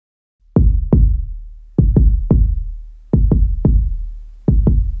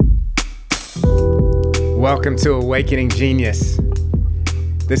Welcome to Awakening Genius.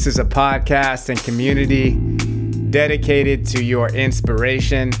 This is a podcast and community dedicated to your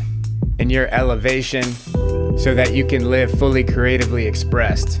inspiration and your elevation so that you can live fully creatively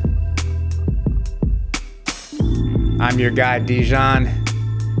expressed. I'm your guide, Dijon.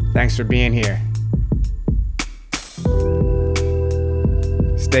 Thanks for being here.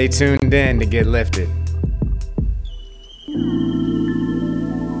 Stay tuned in to get lifted.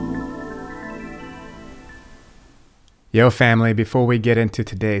 Yo family, before we get into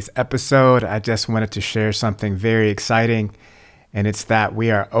today's episode, I just wanted to share something very exciting, and it's that we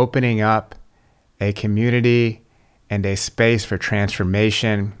are opening up a community and a space for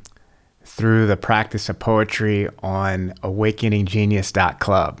transformation through the practice of poetry on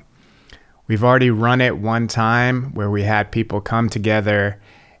awakeninggenius.club. We've already run it one time where we had people come together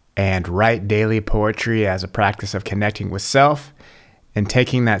and write daily poetry as a practice of connecting with self and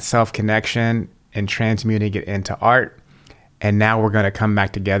taking that self-connection and transmuting it into art. And now we're going to come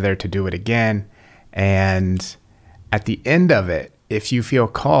back together to do it again. And at the end of it, if you feel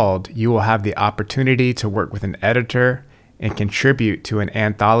called, you will have the opportunity to work with an editor and contribute to an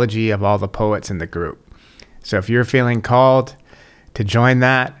anthology of all the poets in the group. So if you're feeling called to join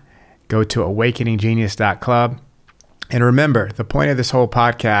that, go to awakeninggenius.club. And remember, the point of this whole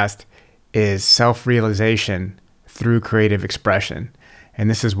podcast is self-realization through creative expression. And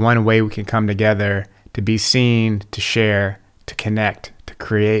this is one way we can come together to be seen, to share, to connect, to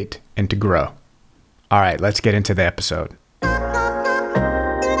create, and to grow. All right, let's get into the episode.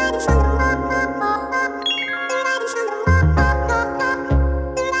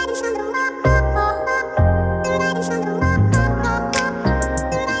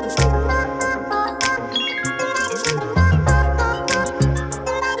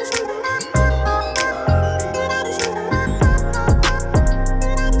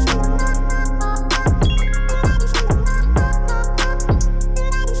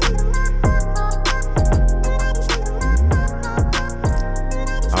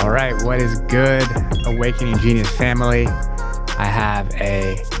 What is good, Awakening Genius family? I have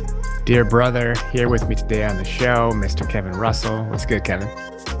a dear brother here with me today on the show, Mr. Kevin Russell. What's good, Kevin?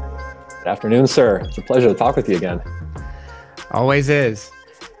 Good afternoon, sir. It's a pleasure to talk with you again. Always is.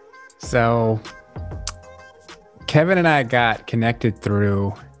 So, Kevin and I got connected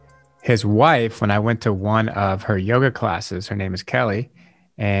through his wife when I went to one of her yoga classes. Her name is Kelly,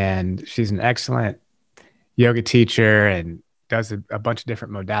 and she's an excellent yoga teacher and does a bunch of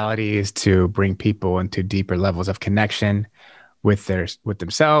different modalities to bring people into deeper levels of connection with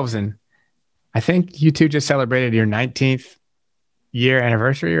themselves. And I think you two just celebrated your 19th year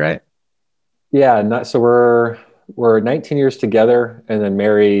anniversary, right? Yeah. So we're 19 years together and then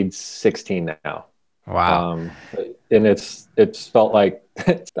married 16 now. Wow. And it's felt like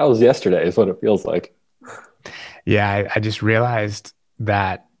that was yesterday is what it feels like. Yeah. I just realized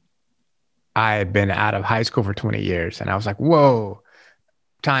that I had been out of high school for 20 years and I was like, whoa,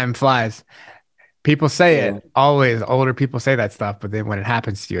 time flies. People say it always, older people say that stuff, but then when it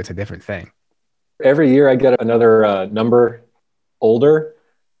happens to you, it's a different thing. Every year I get another number older,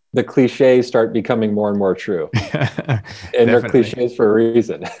 the cliches start becoming more and more true. And they're cliches for a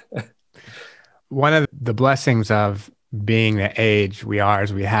reason. One of the blessings of being the age we are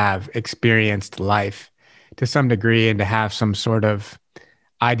is we have experienced life to some degree and to have some sort of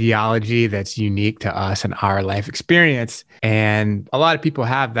ideology that's unique to us and our life experience. And a lot of people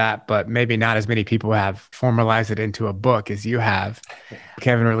have that, but maybe not as many people have formalized it into a book as you have.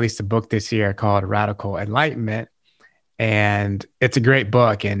 Kevin released a book this year called Radical Enlightenment, and it's a great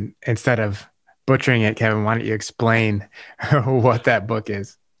book. And instead of butchering it, Kevin, why don't you explain what that book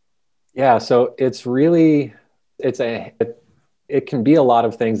is? Yeah, so it's really, it can be a lot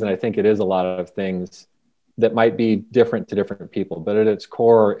of things, and I think it is a lot of things that might be different to different people, but at its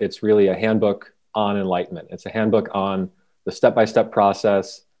core, it's really a handbook on enlightenment. It's a handbook on the step-by-step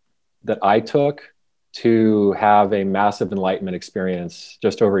process that I took to have a massive enlightenment experience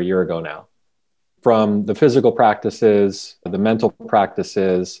just over a year ago now. From the physical practices, the mental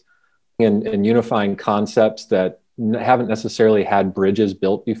practices, and unifying concepts that haven't necessarily had bridges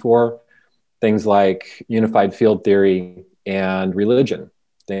built before, things like unified field theory and religion,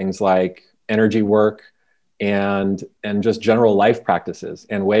 things like energy work, and just general life practices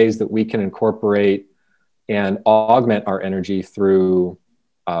and ways that we can incorporate and augment our energy through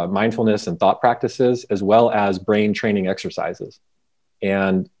mindfulness and thought practices, as well as brain training exercises.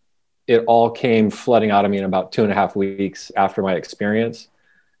 And it all came flooding out of me in about 2.5 weeks after my experience.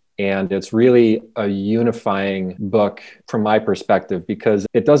 And it's really a unifying book from my perspective, because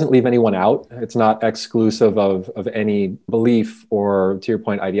it doesn't leave anyone out. It's not exclusive of any belief or, to your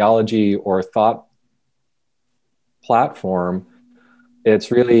point, ideology or thought platform.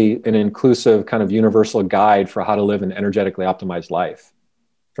 It's really an inclusive kind of universal guide for how to live an energetically optimized life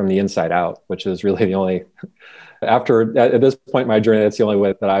from the inside out, which is really the only, at this point in my journey, that's the only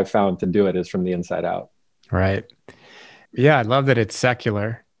way that I've found to do it, is from the inside out. Right. Yeah, I love that it's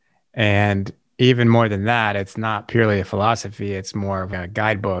secular. And even more than that, it's not purely a philosophy, it's more of a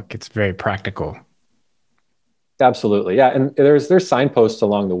guidebook. It's very practical. Absolutely. Yeah. And there's signposts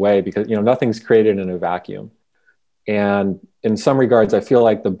along the way, because, nothing's created in a vacuum. And in some regards, I feel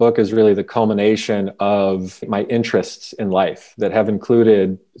like the book is really the culmination of my interests in life that have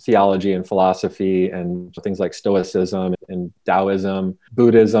included theology and philosophy and things like Stoicism and Taoism,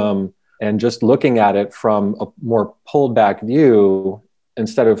 Buddhism, and just looking at it from a more pulled back view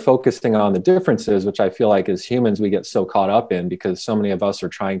instead of focusing on the differences, which I feel like as humans we get so caught up in, because so many of us are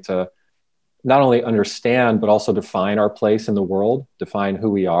trying to not only understand, but also define our place in the world, define who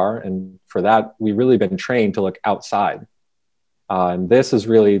we are. And for that, we've really been trained to look outside. And this is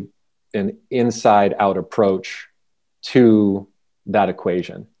really an inside out approach to that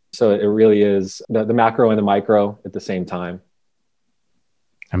equation. So it really is the macro and the micro at the same time.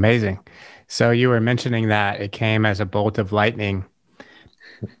 Amazing. So you were mentioning that it came as a bolt of lightning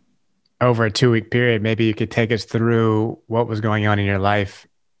over a 2-week period. Maybe you could take us through what was going on in your life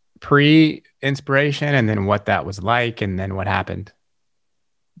pre-inspiration, and then what that was like, and then what happened.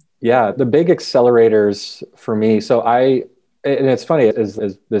 Yeah, the big accelerators for me. And it's funny,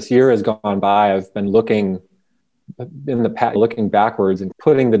 as this year has gone by, I've been looking in the past, looking backwards and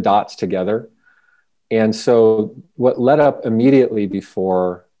putting the dots together. And so what led up immediately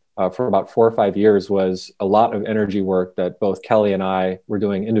before, for about 4 or 5 years, was a lot of energy work that both Kelly and I were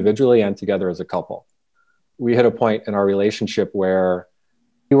doing individually and together as a couple. We hit a point in our relationship where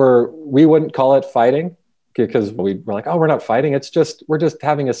we wouldn't call it fighting, because we were like, oh, we're not fighting. We're just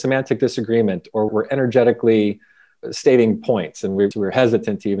having a semantic disagreement, or we're energetically stating points. And we were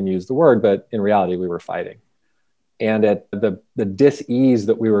hesitant to even use the word, but in reality, we were fighting. And at the dis-ease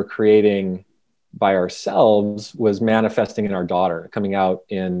that we were creating by ourselves was manifesting in our daughter, coming out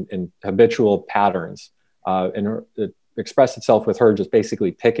in habitual patterns. And it expressed itself with her just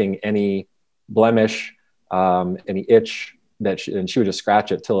basically picking any blemish, any itch, and she would just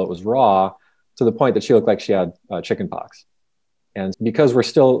scratch it till it was raw, to the point that she looked like she had chicken pox. And because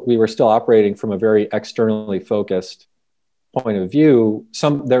we were still operating from a very externally focused point of view,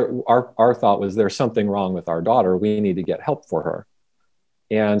 our thought was, there's something wrong with our daughter. We need to get help for her.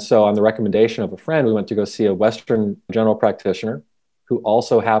 And so on the recommendation of a friend, we went to go see a Western general practitioner who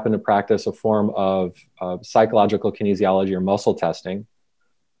also happened to practice a form of psychological kinesiology or muscle testing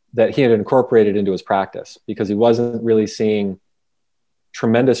that he had incorporated into his practice, because he wasn't really seeing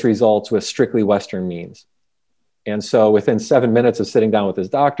tremendous results with strictly Western means. And so within 7 minutes of sitting down with his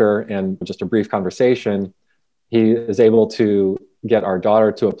doctor and just a brief conversation, he is able to get our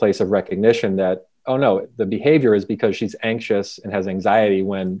daughter to a place of recognition that, oh no, the behavior is because she's anxious and has anxiety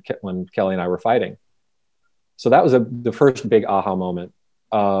when Kelly and I were fighting. So that was the first big aha moment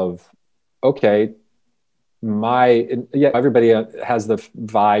of, okay, everybody has the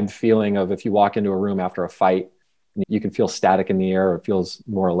vibe feeling of, if you walk into a room after a fight, you can feel static in the air, or it feels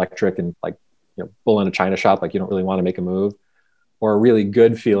more electric and like, bull in a china shop, like you don't really want to make a move, or a really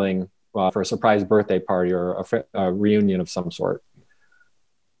good feeling for a surprise birthday party or a reunion of some sort.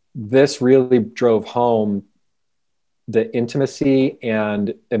 This really drove home the intimacy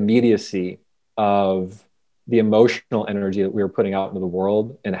and immediacy of the emotional energy that we were putting out into the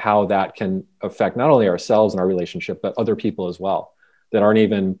world, and how that can affect not only ourselves and our relationship, but other people as well, that aren't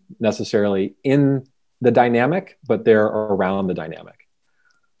even necessarily in the dynamic, but they're around the dynamic.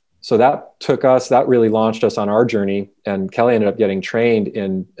 So that really launched us on our journey. And Kelly ended up getting trained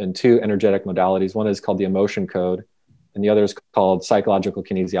in 2 energetic modalities. One is called the emotion code, and the other is called psychological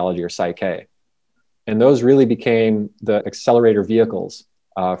kinesiology, or Psych. And those really became the accelerator vehicles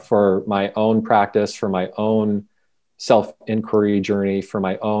for my own practice, for my own self-inquiry journey, for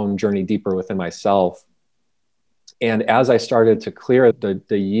my own journey deeper within myself. And as I started to clear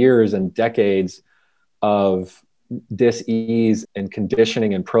the years and decades of dis-ease and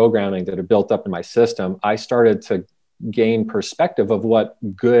conditioning and programming that had built up in my system, I started to gain perspective of what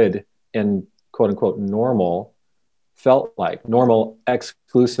good and quote unquote normal felt like. Normal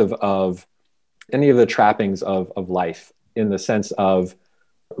exclusive of any of the trappings of life, in the sense of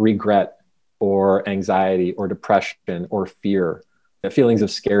regret or anxiety or depression or fear, feelings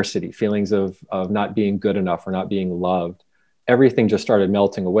of scarcity, feelings of not being good enough or not being loved. Everything just started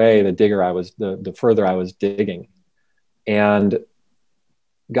melting away the further I was digging, and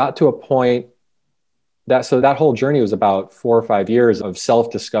got to a point so that whole journey was about 4 or 5 years of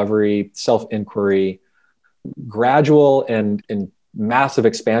self-discovery, self-inquiry, gradual and massive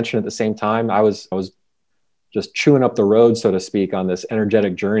expansion at the same time. I was just chewing up the road, so to speak, on this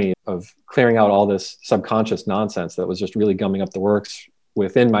energetic journey of clearing out all this subconscious nonsense that was just really gumming up the works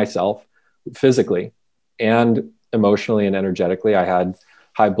within myself, physically and emotionally and energetically. I had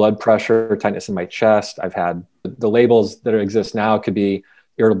high blood pressure, tightness in my chest. I've had the labels that exist now could be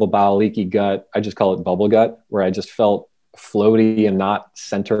irritable bowel, leaky gut. I just call it bubble gut, where I just felt floaty and not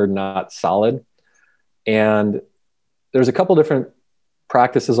centered, not solid. And there's a couple different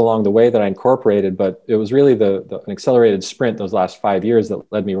practices along the way that I incorporated, but it was really an accelerated sprint those last 5 years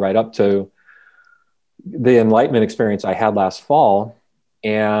that led me right up to the enlightenment experience I had last fall,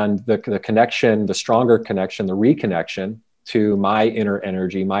 and the connection, the stronger connection, the reconnection to my inner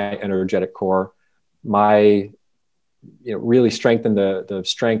energy, my energetic core, my really strengthen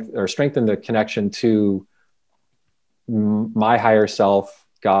strengthen the connection to my higher self,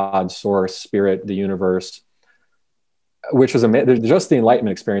 God, source, spirit, the universe, which was just the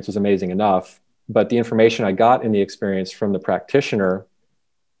enlightenment experience was amazing enough. But the information I got in the experience from the practitioner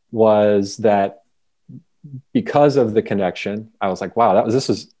was that because of the connection, I was like, wow, it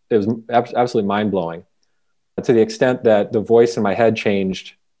was absolutely mind blowing, to the extent that the voice in my head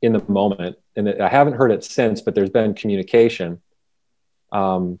changed in the moment. And I haven't heard it since, but there's been communication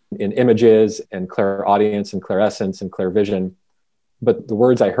in images and clairaudience and clairessence and clairvision. But the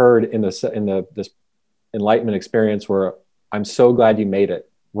words I heard in this enlightenment experience were, "I'm so glad you made it.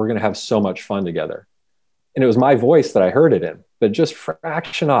 We're going to have so much fun together." And it was my voice that I heard it in, but just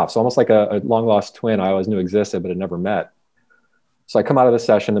fraction off. So almost like a long lost twin I always knew existed, but had never met. So I come out of the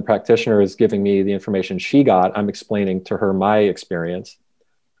session, the practitioner is giving me the information she got. I'm explaining to her my experience.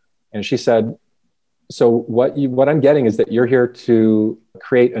 And she said, "So what I'm getting is that you're here to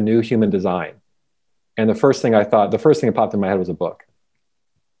create a new human design." And the first thing that popped in my head was a book.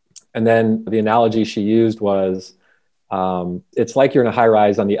 And then the analogy she used was, it's like you're in a high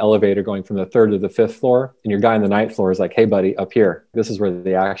rise on the elevator going from the 3rd to the 5th floor, and your guy on the 9th floor is like, "Hey buddy, up here, this is where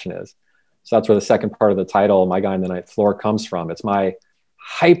the action is." So that's where the second part of the title, "My Guy on the 9th Floor," comes from. It's my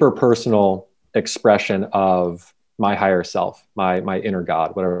hyper personal expression of my higher self, my inner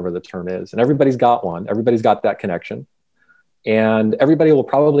God, whatever the term is. And everybody's got one. Everybody's got that connection. And everybody will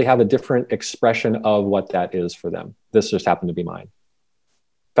probably have a different expression of what that is for them. This just happened to be mine.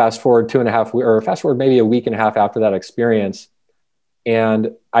 Fast forward maybe a week and a half after that experience,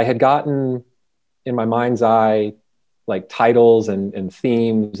 and I had gotten in my mind's eye like titles and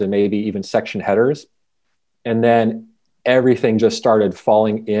themes and maybe even section headers. And then everything just started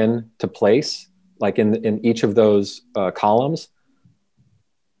falling into place, like in each of those columns,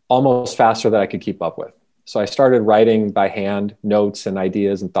 almost faster than I could keep up with. So I started writing by hand notes and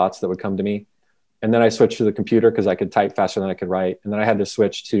ideas and thoughts that would come to me. And then I switched to the computer because I could type faster than I could write. And then I had to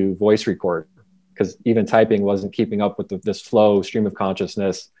switch to voice record because even typing wasn't keeping up with this flow, stream of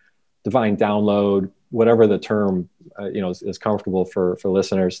consciousness, divine download, whatever the term is comfortable for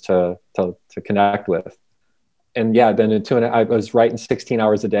listeners to connect with. And yeah, then I was writing 16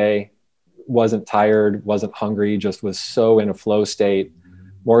 hours a day, wasn't tired, wasn't hungry, just was so in a flow state,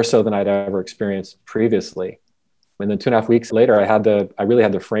 more so than I'd ever experienced previously. And then 2.5 weeks later, I really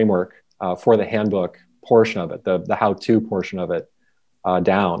had the framework for the handbook portion of it, the how-to portion of it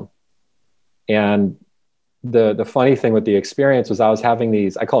down. And the funny thing with the experience was I was having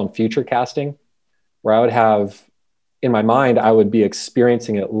these, I call them future casting, where I would have, in my mind, I would be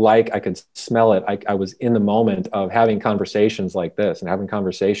experiencing it like I could smell it. I was in the moment of having conversations like this and having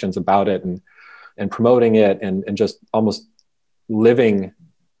conversations about it and promoting it and just almost living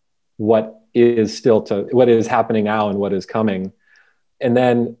what is happening now and what is coming. And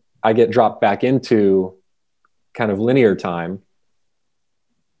then I get dropped back into kind of linear time.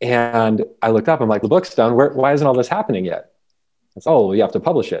 And I looked up, I'm like, the book's done. Why isn't all this happening yet? It's, well, you have to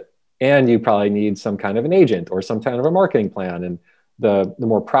publish it. And you probably need some kind of an agent or some kind of a marketing plan. And the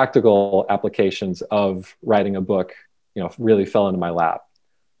more practical applications of writing a book, really fell into my lap.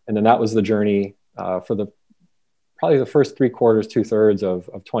 And then that was the journey for probably the first 3/4, 2/3 of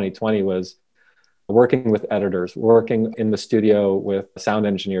 2020 was working with editors, working in the studio with sound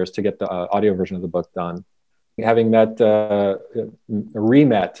engineers to get the audio version of the book done. Having met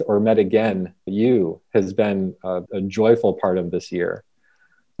again, you has been a joyful part of this year.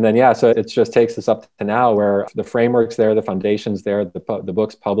 And then, so it just takes us up to now where the framework's there, the foundation's there, the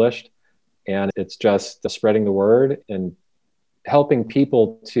book's published, and it's just spreading the word and helping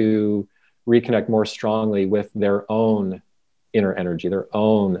people to reconnect more strongly with their own inner energy, their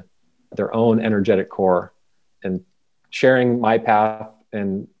own energetic core, and sharing my path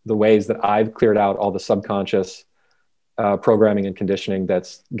and the ways that I've cleared out all the subconscious programming and conditioning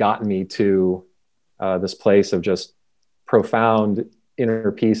that's gotten me to this place of just profound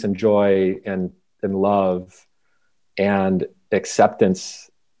inner peace and joy and love and acceptance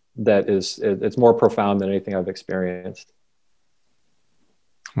it's more profound than anything I've experienced.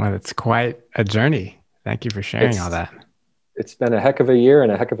 Well, it's quite a journey. Thank you for sharing all that. It's been a heck of a year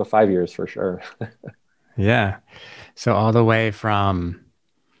and a heck of a 5 years for sure. Yeah. So all the way from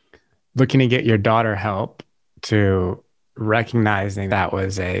looking to get your daughter help to recognizing that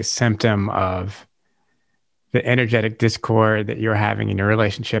was a symptom of the energetic discord that you're having in your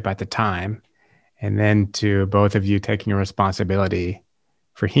relationship at the time, and then to both of you taking responsibility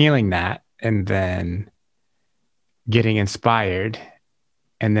for healing that, and then getting inspired,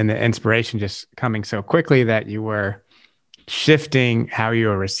 and then the inspiration just coming so quickly that you were shifting how you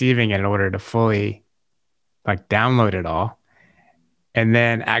were receiving it in order to fully like download it all, and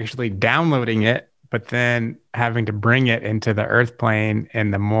then actually downloading it, but then having to bring it into the earth plane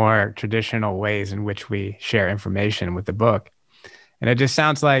in the more traditional ways in which we share information with the book. And it just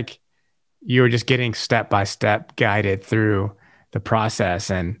sounds like you were just getting step by step guided through the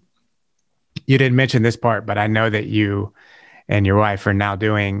process. And you didn't mention this part, but I know that you and your wife are now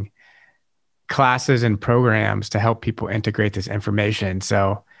doing classes and programs to help people integrate this information.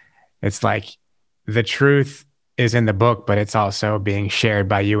 So it's like the truth is in the book, but it's also being shared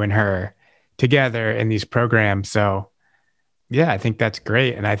by you and her together in these programs. So yeah, I think that's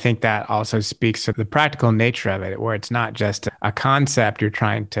great. And I think that also speaks to the practical nature of it, where it's not just a concept you're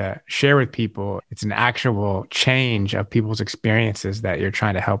trying to share with people. It's an actual change of people's experiences that you're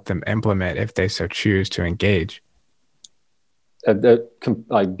trying to help them implement if they so choose to engage.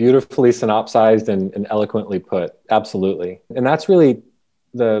 Like beautifully synopsized and eloquently put. Absolutely. And that's really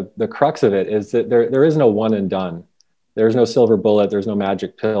the crux of it, is that there is no one and done. There's no silver bullet. There's no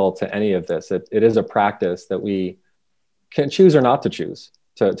magic pill to any of this. It is a practice that we can choose or not to choose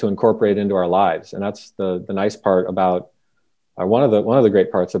to incorporate into our lives. And that's the nice part about, one of the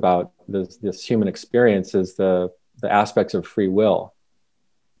great parts about this human experience is the aspects of free will.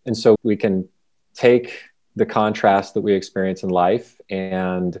 And so we can take the contrast that we experience in life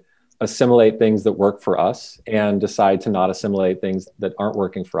and assimilate things that work for us and decide to not assimilate things that aren't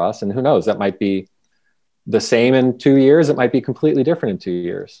working for us. And who knows, that might be the same in 2 years. It might be completely different in 2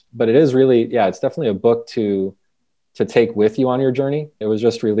 years, but it is really, it's definitely a book to take with you on your journey. It was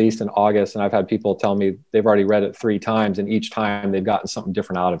just released in August, and I've had people tell me they've already read it 3 times, and each time they've gotten something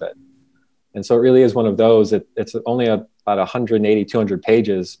different out of it. And so it really is one of those. It's only about 180, 200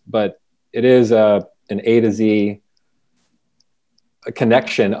 pages, but it is an A to Z a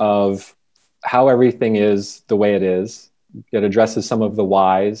connection of how everything is the way it is. It addresses some of the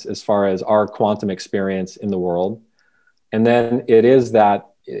whys as far as our quantum experience in the world. And then it is the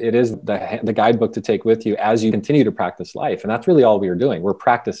guidebook to take with you as you continue to practice life. And that's really all we are doing. We're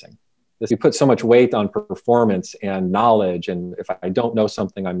practicing. We put so much weight on performance and knowledge. And if I don't know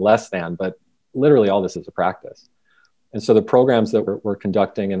something, I'm less than. But literally all this is a practice. And so the programs that we're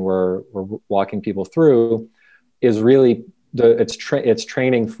conducting and we're walking people through is really it's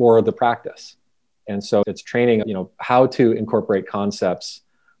training for the practice. And so it's training, how to incorporate concepts.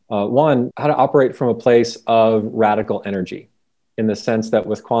 One, how to operate from a place of radical energy, in the sense that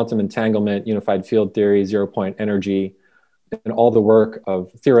with quantum entanglement, unified field theory, 0-point energy, and all the work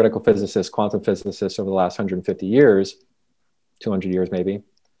of theoretical physicists, quantum physicists over the last 150 years, 200 years maybe,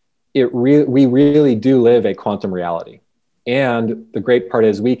 we really do live a quantum reality. And the great part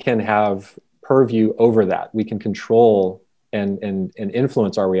is we can have purview over that. We can control and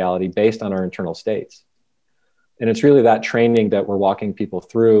influence our reality based on our internal states. And it's really that training that we're walking people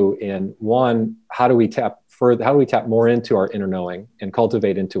through in, one, how do we tap more into our inner knowing and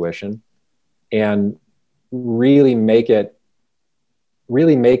cultivate intuition and really make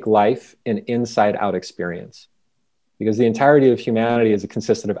life an inside out experience. Because the entirety of humanity is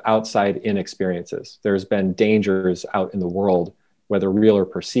consisted of outside in experiences. There's been dangers out in the world, whether real or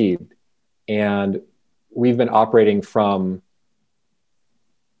perceived. And we've been operating from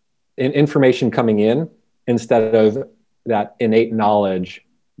information coming in instead of that innate knowledge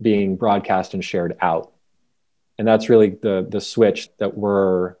being broadcast and shared out. And that's really the switch that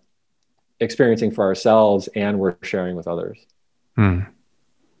we're experiencing for ourselves and we're sharing with others.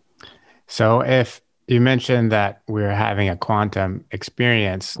 So if you mentioned that we're having a quantum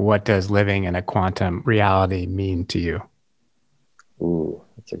experience, what does living in a quantum reality mean to you? Ooh,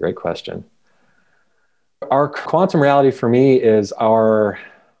 that's a great question. Our quantum reality for me is our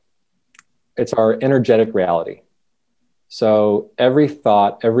energetic reality. So every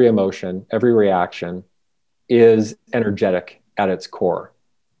thought, every emotion, every reaction is energetic at its core.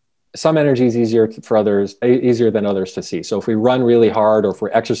 Some energy is easier than others to see. So if we run really hard or if we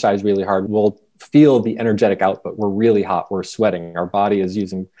exercise really hard, we'll feel the energetic output. We're really hot, we're sweating, our body is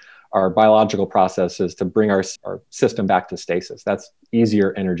using our biological processes to bring our system back to stasis. That's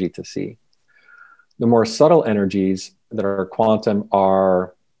easier energy to see. The more subtle energies that are quantum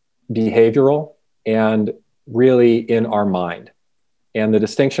are behavioral and really in our mind. And the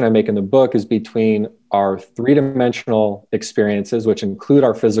distinction I make in the book is between our three-dimensional experiences, which include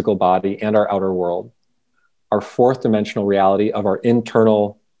our physical body and our outer world, our fourth dimensional reality of our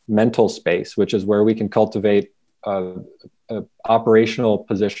internal mental space, which is where we can cultivate an operational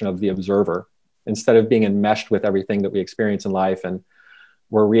position of the observer instead of being enmeshed with everything that we experience in life. And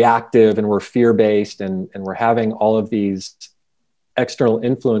we're reactive and we're fear-based and we're having all of these external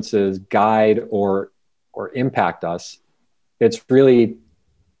influences guide or impact us. It's really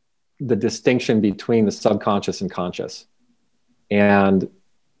the distinction between the subconscious and conscious. And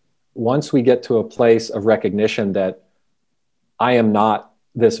once we get to a place of recognition that I am not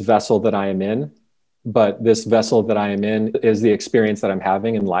this vessel that I am in, but this vessel that I am in is the experience that I'm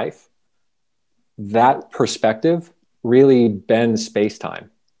having in life, that perspective really bends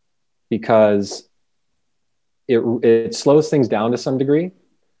space-time, because it slows things down to some degree,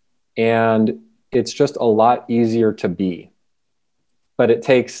 and it's just a lot easier to be. But it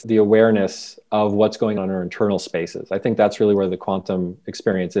takes the awareness of what's going on in our internal spaces. I think that's really where the quantum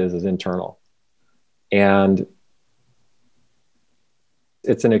experience is internal. And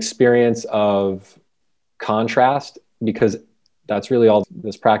it's an experience of contrast, because that's really all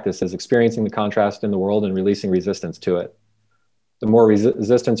this practice is, experiencing the contrast in the world and releasing resistance to it. The more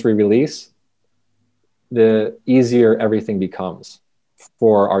resistance we release, the easier everything becomes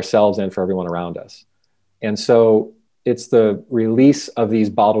for ourselves and for everyone around us. And so it's the release of these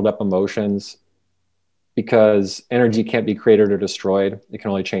bottled up emotions, because energy can't be created or destroyed. It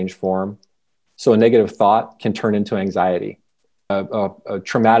can only change form. So a negative thought can turn into anxiety. A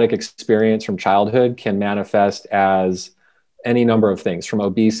traumatic experience from childhood can manifest as any number of things, from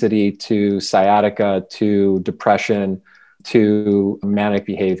obesity to sciatica to depression to manic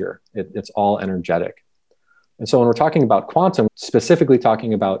behavior. It's all energetic. And so when we're talking about quantum, specifically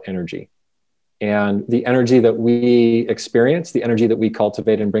talking about energy, and the energy that we experience, the energy that we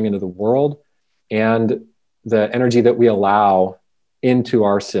cultivate and bring into the world, and the energy that we allow into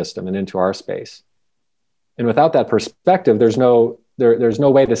our system and into our space. And without that perspective, there's no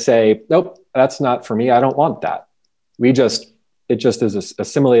way to say, nope, that's not for me. I don't want that. It just is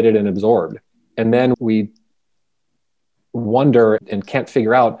assimilated and absorbed. And then we wonder and can't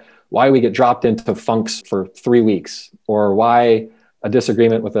figure out why we get dropped into funks for 3 weeks, or why a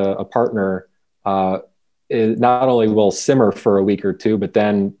disagreement with a partner not only will simmer for a week or two, but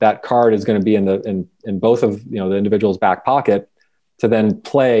then that card is going to be in both of the individual's back pocket to then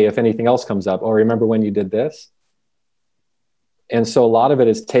play if anything else comes up. Oh, remember when you did this? And so a lot of it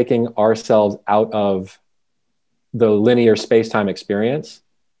is taking ourselves out of the linear space-time experience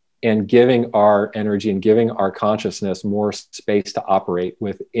and giving our energy and giving our consciousness more space to operate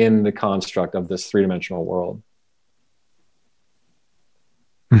within the construct of this three-dimensional world.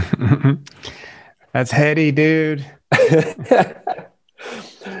 That's heady, dude.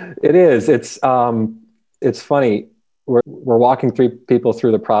 It is. It's funny. We're walking people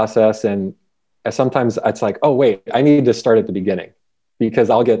through the process, and sometimes it's like, oh wait, I need to start at the beginning, because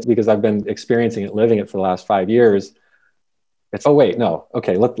I've been experiencing it, living it for the last 5 years. It's, oh wait, no,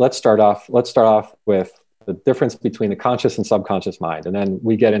 okay, let's start off with the difference between the conscious and subconscious mind, and then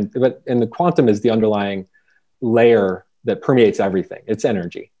we get in. And the quantum is the underlying layer that permeates everything. It's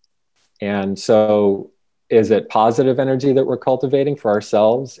energy. And so is it positive energy that we're cultivating for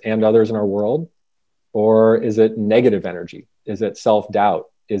ourselves and others in our world? Or is it negative energy? Is it self-doubt?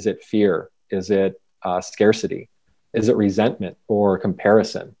 Is it fear? Is it scarcity? Is it resentment or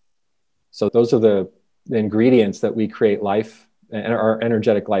comparison? So those are the ingredients that we create life and our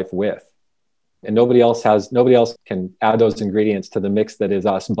energetic life with. And nobody else can add those ingredients to the mix that is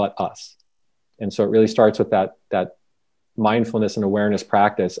us but us. And so it really starts with that mindfulness and awareness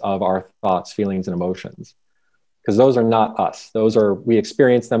practice of our thoughts, feelings, and emotions. Because those are not us. We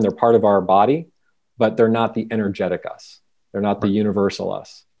experience them, they're part of our body, but they're not the energetic us. They're not the universal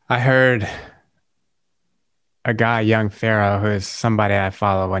us. I heard a guy, Young Pharaoh, who is somebody I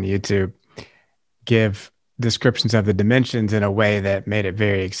follow on YouTube, give descriptions of the dimensions in a way that made it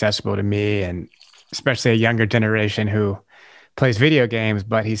very accessible to me, and especially a younger generation who plays video games.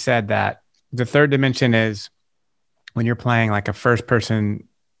 But he said that the third dimension is when you're playing like a first-person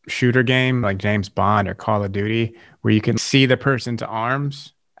shooter game like James Bond or Call of Duty, where you can see the person's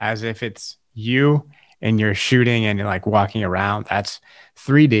arms as if it's you and you're shooting and you're like walking around. That's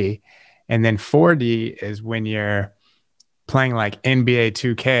 3D. And then 4D is when you're playing like NBA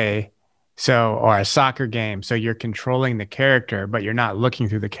 2K, So, or a soccer game. So you're controlling the character, but you're not looking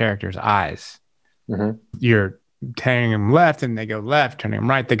through the character's eyes. Mm-hmm. You're turning them left and they go left, turning them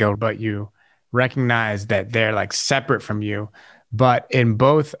right, they go, but you recognize that they're like separate from you. But in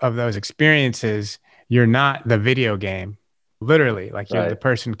both of those experiences, you're not the video game, literally, like you're the Right.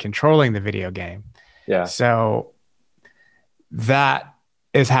 person controlling the video game. Yeah. So that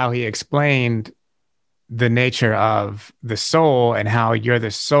is how he explained the nature of the soul and how you're the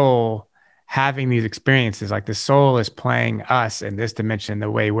soul having these experiences. Like the soul is playing us in this dimension the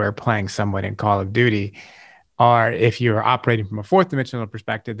way we're playing someone in Call of Duty. Or if you're operating from a fourth dimensional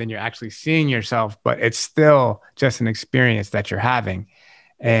perspective, then you're actually seeing yourself, but it's still just an experience that you're having.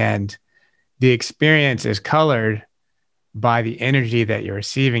 And the experience is colored by the energy that you're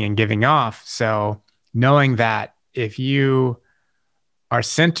receiving and giving off. So knowing that if you are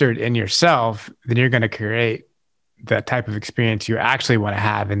centered in yourself, then you're going to create the type of experience you actually want to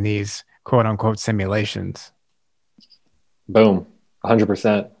have in these quote unquote simulations. Boom.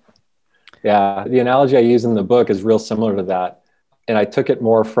 100%. Yeah. The analogy I use in the book is real similar to that. And I took it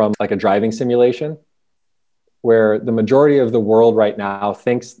more from like a driving simulation where the majority of the world right now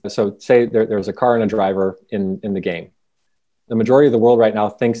thinks, so say there's a car and a driver in the game. The majority of the world right now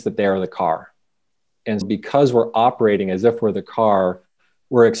thinks that they are the car. And because we're operating as if we're the car,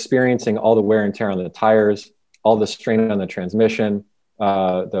 we're experiencing all the wear and tear on the tires, all the strain on the transmission,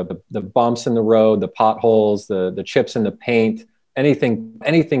 the bumps in the road, the potholes, the chips in the paint, anything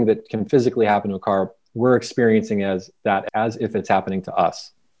that can physically happen to a car, we're experiencing as if it's happening to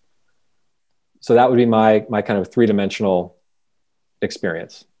us. So that would be my kind of three-dimensional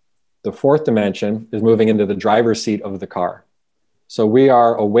experience. The fourth dimension is moving into the driver's seat of the car. So we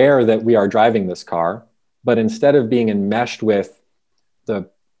are aware that we are driving this car, but instead of being enmeshed with the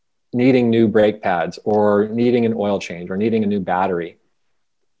needing new brake pads or needing an oil change or needing a new battery,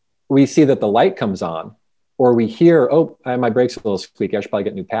 we see that the light comes on, or we hear, oh, my brake's a little squeaky, I should probably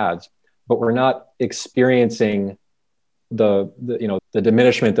get new pads, but we're not experiencing the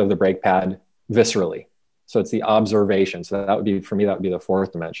diminishment of the brake pad viscerally. So it's the observation. So that would be, for me, that would be the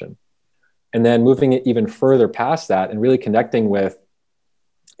fourth dimension. And then moving it even further past that and really connecting with,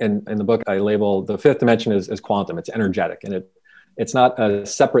 in the book, I label the fifth dimension as quantum. It's energetic. And it's not a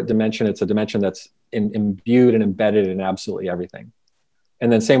separate dimension. It's a dimension that's imbued and embedded in absolutely everything.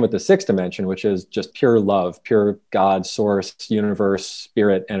 And then same with the sixth dimension, which is just pure love, pure God, source, universe,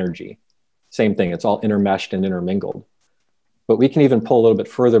 spirit, energy. Same thing. It's all intermeshed and intermingled. But we can even pull a little bit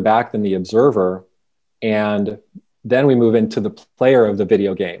further back than the observer. And then we move into the player of the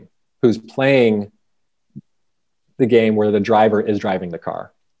video game, who's playing the game where the driver is driving the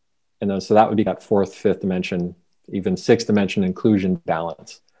car. And then, so that would be that fourth, fifth dimension, even sixth dimension inclusion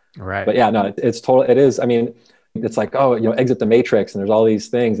balance. Right. But yeah, no, it's total. It is. I mean, it's like, oh, exit the matrix and there's all these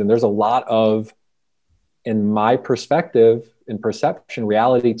things. And there's a lot of, in my perspective, in perception,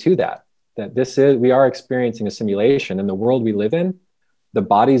 reality to that we are experiencing a simulation, and the world we live in, the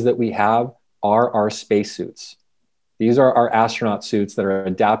bodies that we have are our spacesuits. These are our astronaut suits that are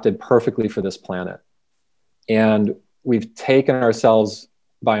adapted perfectly for this planet. And we've taken ourselves,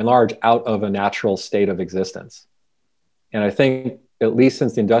 by and large, out of a natural state of existence. And I think, at least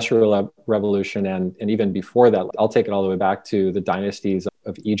since the Industrial Revolution and even before that, I'll take it all the way back to the dynasties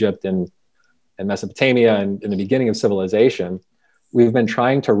of Egypt and Mesopotamia and in the beginning of civilization, we've been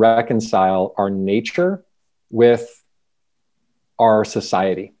trying to reconcile our nature with our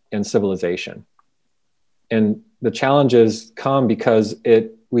society and civilization. And the challenges come because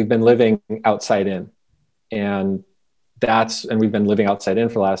we've been living outside in. And we've been living outside in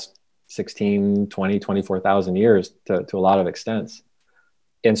for the last 16, 20, 24,000 years to a lot of extents.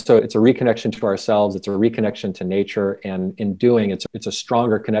 And so it's a reconnection to ourselves. It's a reconnection to nature. And in doing, it's a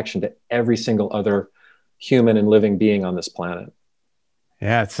stronger connection to every single other human and living being on this planet.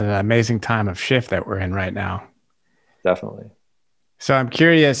 Yeah, it's an amazing time of shift that we're in right now. Definitely. So I'm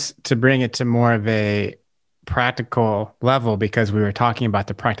curious to bring it to more of a practical level, because we were talking about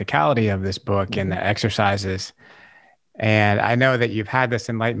the practicality of this book and the exercises. And I know that you've had this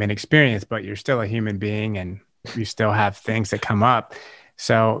enlightenment experience, but you're still a human being and you still have things that come up.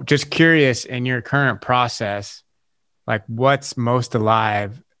 So just curious, in your current process, like what's most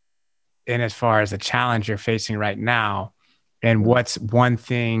alive in as far as the challenge you're facing right now? And what's one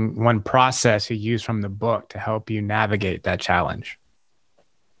process you use from the book to help you navigate that challenge?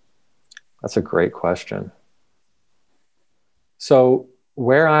 That's a great question. So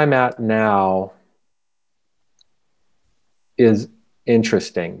where I'm at now is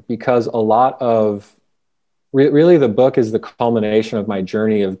interesting because a lot of really the book is the culmination of my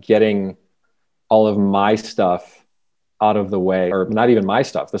journey of getting all of my stuff out of the way, or not even my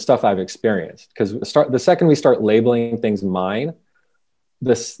stuff, the stuff I've experienced. Because the second we start labeling things mine,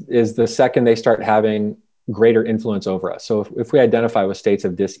 this is the second they start having greater influence over us. So if we identify with states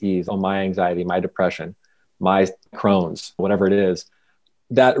of dis-ease, oh, my anxiety, my depression, my Crohn's, whatever it is,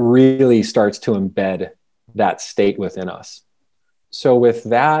 that really starts to embed that state within us. So with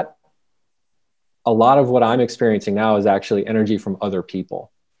that, a lot of what I'm experiencing now is actually energy from other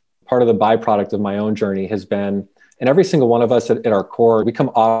people. Part of the byproduct of my own journey has been, and every single one of us at our core, we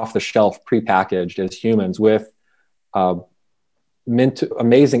come off the shelf prepackaged as humans with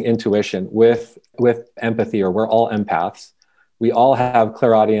amazing intuition, with empathy, or we're all empaths. We all have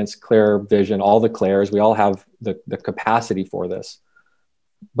clairaudience, clear vision, all the clairs. We all have the capacity for this.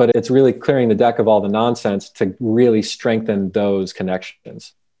 But it's really clearing the deck of all the nonsense to really strengthen those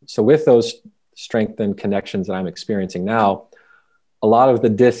connections. So with those strengthened connections that I'm experiencing now, a lot of the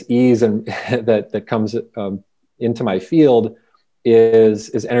dis-ease and that comes into my field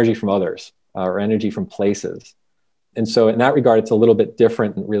is energy from others, or energy from places. And so in that regard, it's a little bit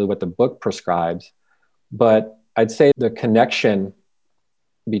different than really what the book prescribes. But I'd say the connection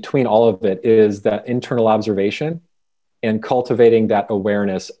between all of it is that internal observation and cultivating that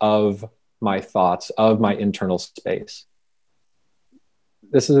awareness of my thoughts, of my internal space.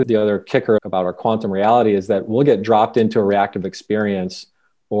 This is the other kicker about our quantum reality, is that we'll get dropped into a reactive experience,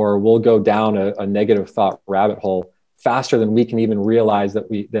 or we'll go down a negative thought rabbit hole faster than we can even realize that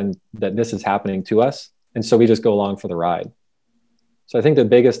this is happening to us. And so we just go along for the ride. So I think the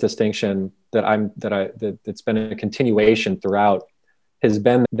biggest distinction that's been a continuation throughout has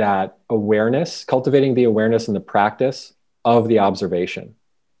been that awareness, cultivating the awareness and the practice of the observation,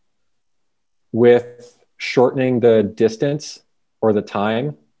 with shortening the distance or the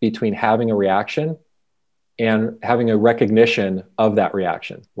time between having a reaction and having a recognition of that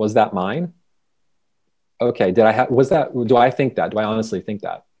reaction. Was that mine? Okay, do I think that? Do I honestly think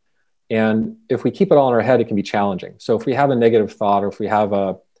that? And if we keep it all in our head, it can be challenging. So if we have a negative thought, or if we have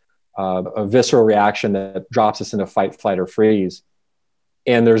a visceral reaction that drops us into fight, flight, or freeze,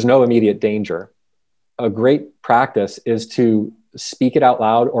 and there's no immediate danger, a great practice is to speak it out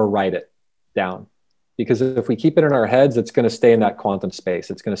loud or write it down. Because if we keep it in our heads, it's going to stay in that quantum space.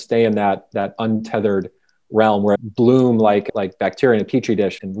 It's going to stay in that untethered realm where it bloom like bacteria in a petri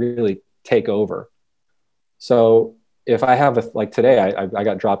dish and really take over. So if I have like today, I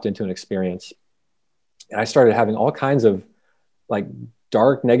got dropped into an experience, and I started having all kinds of like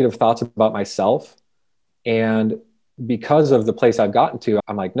dark negative thoughts about myself. And because of the place I've gotten to,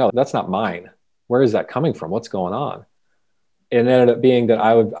 I'm like, no, that's not mine. Where is that coming from? What's going on? And it ended up being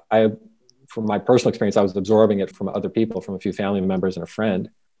that from my personal experience, I was absorbing it from other people, from a few family members and a friend.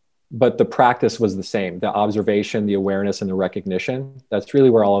 But the practice was the same: the observation, the awareness, and the recognition. That's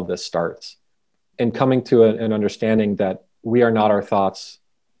really where all of this starts. And coming to an understanding that we are not our thoughts,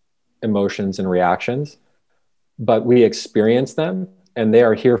 emotions, and reactions, but we experience them, and they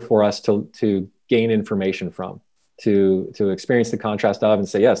are here for us to gain information from, to experience the contrast of, and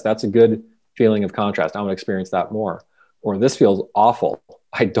say, yes, that's a good feeling of contrast. I want to experience that more. Or this feels awful.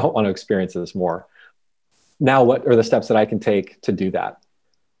 I don't want to experience this more. Now, what are the steps that I can take to do that?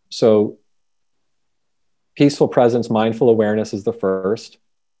 So peaceful presence, mindful awareness is the first.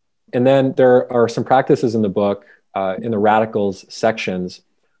 And then there are some practices in the book, in the radicals sections,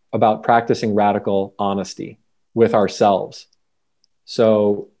 about practicing radical honesty with ourselves.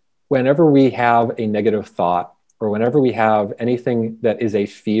 So whenever we have a negative thought, or whenever we have anything that is a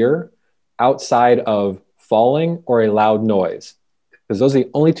fear outside of falling or a loud noise, because those are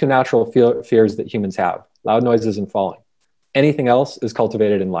the only two natural fears that humans have: loud noises and falling. Anything else is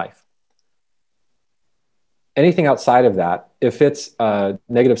cultivated in life. Anything outside of that, if it's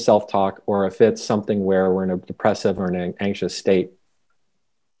negative self-talk, or if it's something where we're in a depressive or an anxious state,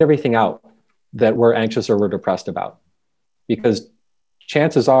 everything out that we're anxious or we're depressed about. Because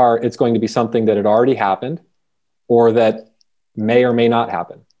chances are it's going to be something that had already happened, or that may or may not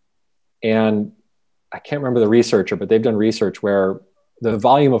happen. And I can't remember the researcher, but they've done research where the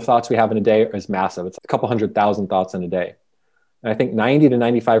volume of thoughts we have in a day is massive. It's a couple 100,000 thoughts in a day. And I think 90 to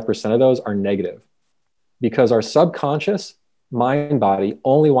 95% of those are negative, because our subconscious mind body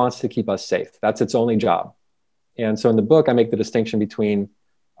only wants to keep us safe. That's its only job. And so in the book, I make the distinction between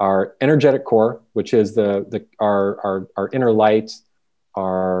our energetic core, which is our inner light,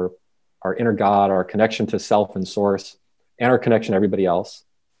 our inner God, our connection to self and source, and our connection to everybody else,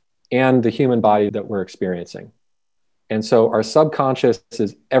 and the human body that we're experiencing. And so our subconscious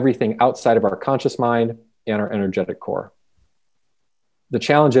is everything outside of our conscious mind and our energetic core. The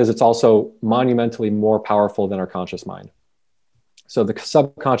challenge is it's also monumentally more powerful than our conscious mind. So the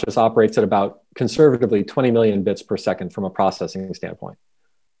subconscious operates at about conservatively 20 million bits per second from a processing standpoint.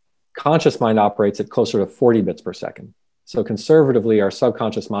 Conscious mind operates at closer to 40 bits per second. So conservatively, our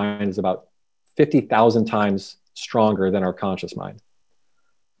subconscious mind is about 50,000 times stronger than our conscious mind.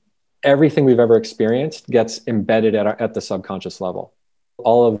 Everything we've ever experienced gets embedded at the subconscious level.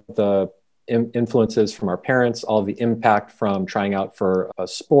 All of the influences from our parents, all of the impact from trying out for a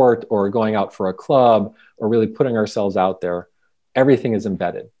sport or going out for a club or really putting ourselves out there, everything is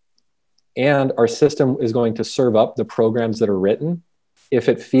embedded. And our system is going to serve up the programs that are written if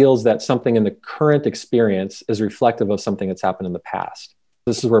it feels that something in the current experience is reflective of something that's happened in the past.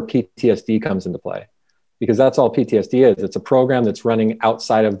 This is where PTSD comes into play, because that's all PTSD is. It's a program that's running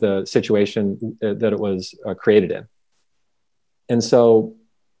outside of the situation that it was created in. And so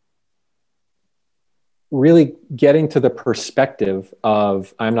really getting to the perspective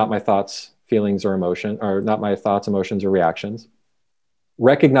of I'm not my thoughts, feelings, or emotion, or not my thoughts, emotions, or reactions,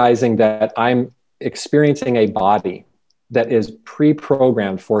 recognizing that I'm experiencing a body that is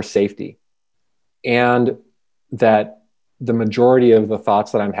pre-programmed for safety, and that the majority of the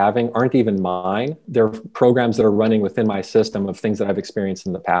thoughts that I'm having aren't even mine. They're programs that are running within my system of things that I've experienced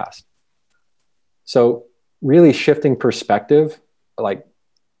in the past. So really shifting perspective, like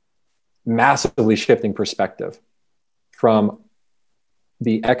massively shifting perspective from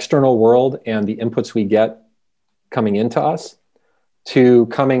the external world and the inputs we get coming into us to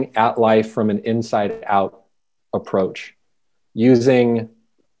coming at life from an inside out approach, using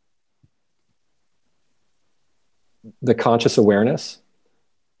the conscious awareness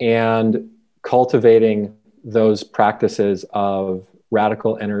and cultivating those practices of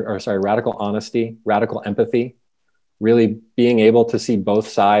radical honesty, radical empathy, really being able to see both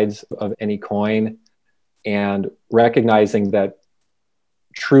sides of any coin and recognizing that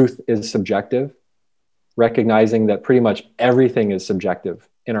truth is subjective, recognizing that pretty much everything is subjective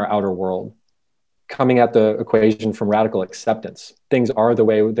in our outer world, coming at the equation from radical acceptance. Things are the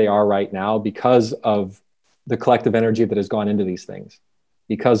way they are right now because of the collective energy that has gone into these things,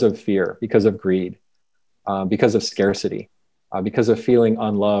 because of fear, because of greed, because of scarcity, because of feeling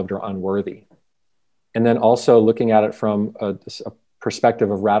unloved or unworthy. And then also looking at it from a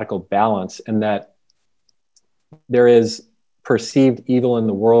perspective of radical balance, and that there is perceived evil in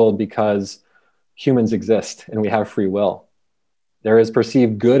the world because humans exist and we have free will. There is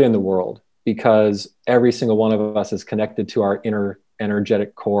perceived good in the world because every single one of us is connected to our inner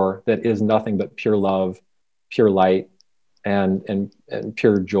energetic core that is nothing but pure love, pure light, and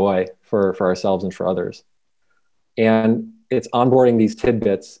pure joy for ourselves and for others. And it's onboarding these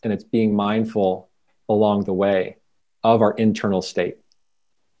tidbits, and it's being mindful along the way of our internal state.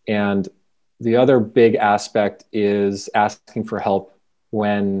 And the other big aspect is asking for help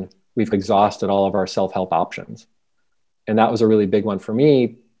when we've exhausted all of our self-help options. And that was a really big one for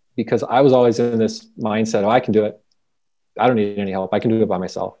me, because I was always in this mindset, oh, I can do it. I don't need any help. I can do it by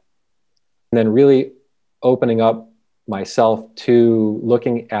myself. And then really opening up myself to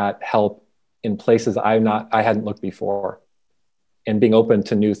looking at help in places I hadn't looked before, and being open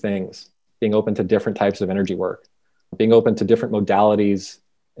to new things, being open to different types of energy work, being open to different modalities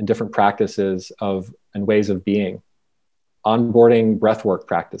and different practices and ways of being. Onboarding breathwork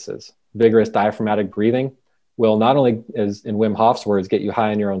practices, vigorous diaphragmatic breathing will not only, as in Wim Hof's words, get you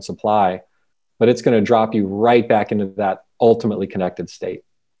high in your own supply, but it's going to drop you right back into that ultimately connected state.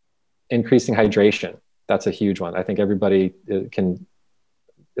 Increasing hydration, that's a huge one. I think everybody can,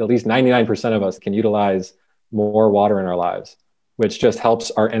 at least 99% of us can utilize more water in our lives, which just helps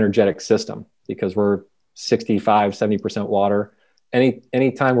our energetic system, because we're 65, 70% water.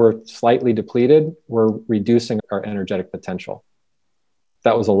 Anytime we're slightly depleted, we're reducing our energetic potential.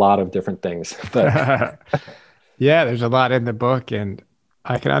 That was a lot of different things. But yeah, there's a lot in the book, and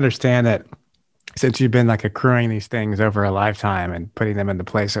I can understand that since you've been like accruing these things over a lifetime and putting them into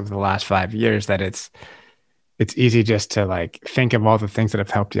place over the last 5 years, that it's easy just to like think of all the things that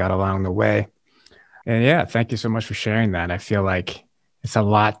have helped you out along the way. And yeah, thank you so much for sharing that. I feel like it's a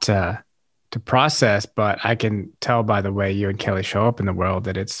lot to process, but I can tell by the way you and Kelly show up in the world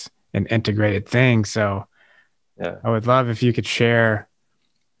that it's an integrated thing. So yeah. I would love if you could share,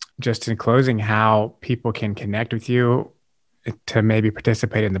 just in closing, how people can connect with you to maybe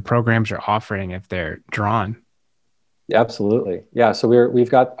participate in the programs you're offering if they're drawn. Absolutely. Yeah. So we've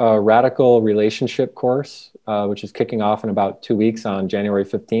got a radical relationship course, which is kicking off in about 2 weeks on January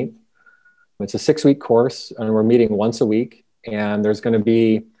 15th. It's a 6-week course, and we're meeting once a week. And there's going to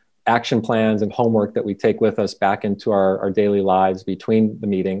be action plans and homework that we take with us back into our daily lives between the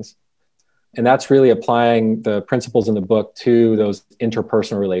meetings. And that's really applying the principles in the book to those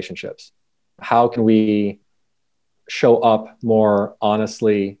interpersonal relationships. How can we show up more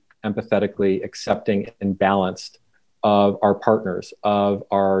honestly, empathetically, accepting, and balanced of our partners, of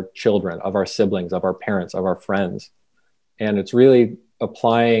our children, of our siblings, of our parents, of our friends. And it's really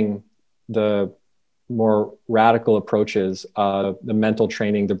applying the more radical approaches of the mental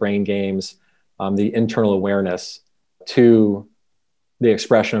training, the brain games, the internal awareness to the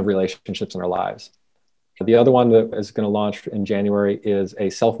expression of relationships in our lives. The other one that is going to launch in January is a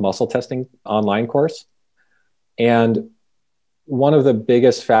self-muscle testing online course. And one of the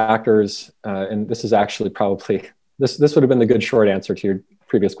biggest factors, and this is actually probably, this would have been the good short answer to your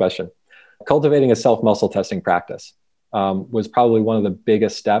previous question. Cultivating a self-muscle testing practice was probably one of the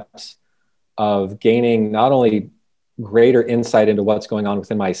biggest steps of gaining not only greater insight into what's going on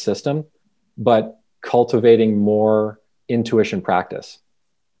within my system, but cultivating more intuition practice.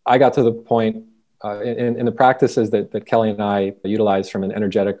 I got to the point in the practices that Kelly and I utilize from an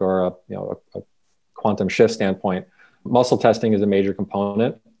energetic or a quantum shift standpoint. Muscle testing is a major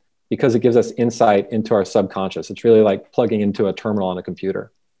component because it gives us insight into our subconscious. It's really like plugging into a terminal on a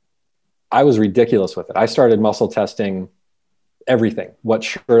computer. I was ridiculous with it. I started muscle testing everything, what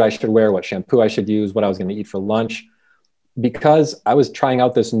shirt I should wear, what shampoo I should use, what I was going to eat for lunch, because I was trying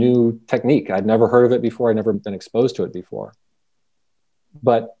out this new technique. I'd never heard of it before. I'd never been exposed to it before.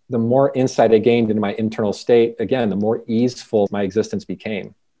 But the more insight I gained into my internal state, again, the more easeful my existence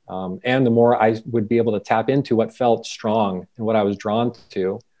became. And the more I would be able to tap into what felt strong and what I was drawn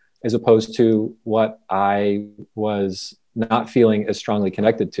to, as opposed to what I was not feeling as strongly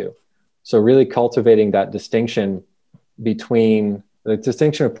connected to. So really cultivating that distinction between the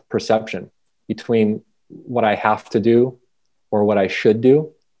distinction of perception between what I have to do or what I should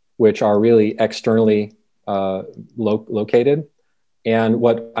do, which are really externally located, and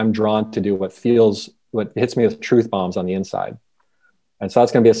what I'm drawn to do, what hits me with truth bombs on the inside. And so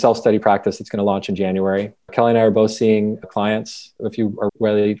that's going to be a self-study practice that's going to launch in January. Kelly and I are both seeing clients. If you are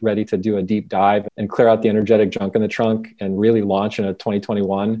ready to do a deep dive and clear out the energetic junk in the trunk and really launch in a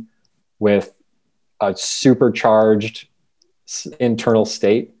 2021 with a supercharged internal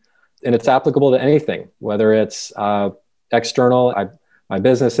state. And it's applicable to anything, whether it's external, my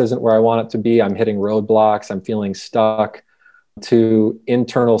business isn't where I want it to be, I'm hitting roadblocks, I'm feeling stuck, to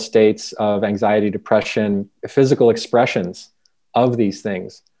internal states of anxiety, depression, physical expressions of these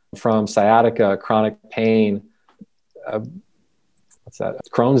things, from sciatica, chronic pain,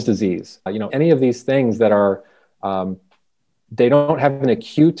 Crohn's disease, any of these things that are, they don't have an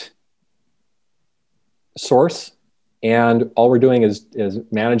acute source, and all we're doing is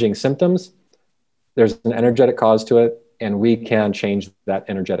managing symptoms. There's an energetic cause to it, and we can change that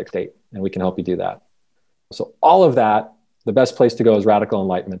energetic state, and we can help you do that. So all of that, the best place to go is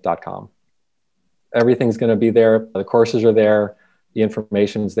radicalenlightenment.com. Everything's going to be there. The courses are there. The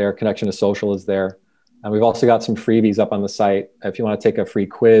information is there. Connection to social is there. And we've also got some freebies up on the site. If you want to take a free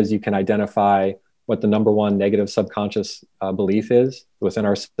quiz, you can identify what the number one negative subconscious belief is within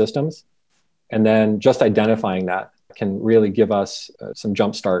our systems. And then just identifying that can really give us some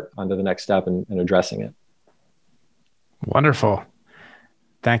jump start onto the next step in addressing it. Wonderful.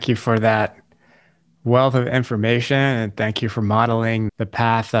 Thank you for that wealth of information, and thank you for modeling the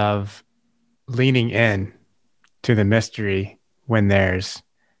path of leaning in to the mystery when there's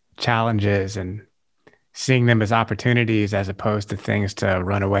challenges and seeing them as opportunities as opposed to things to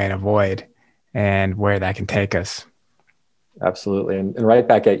run away and avoid, and where that can take us. Absolutely. And right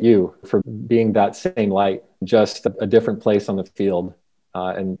back at you for being that same light, just a different place on the field,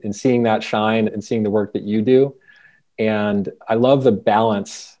 and seeing that shine and seeing the work that you do. And I love the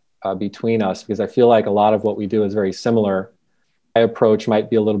balance between us, because I feel like a lot of what we do is very similar. My approach might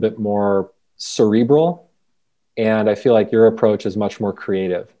be a little bit more cerebral, and I feel like your approach is much more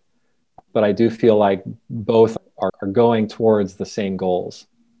creative. But I do feel like both are going towards the same goals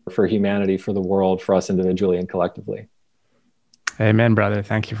for humanity, for the world, for us individually and collectively. Amen, brother.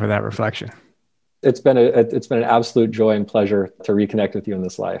 Thank you for that reflection. It's been an absolute joy and pleasure to reconnect with you in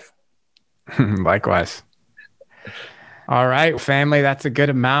this life. Likewise. All right, family, that's a good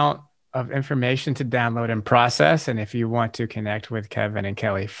amount of information to download and process. And if you want to connect with Kevin and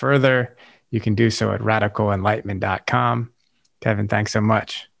Kelly further, you can do so at radicalenlightenment.com. Kevin, thanks so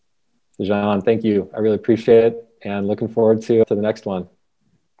much. John, thank you. I really appreciate it, and looking forward to the next one.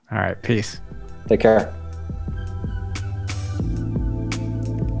 All right, peace. Take care.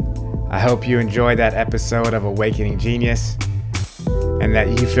 I hope you enjoyed that episode of Awakening Genius, and that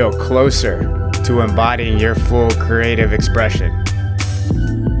you feel closer to embodying your full creative expression.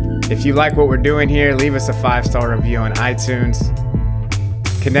 If you like what we're doing here, leave us a 5-star review on iTunes.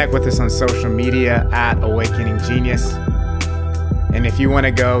 Connect with us on social media at Awakening Genius. And if you want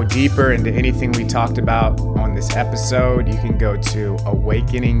to go deeper into anything we talked about on this episode, you can go to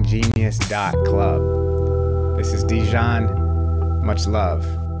awakeninggenius.club. This is Dijon. Much love.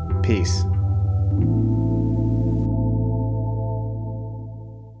 Peace.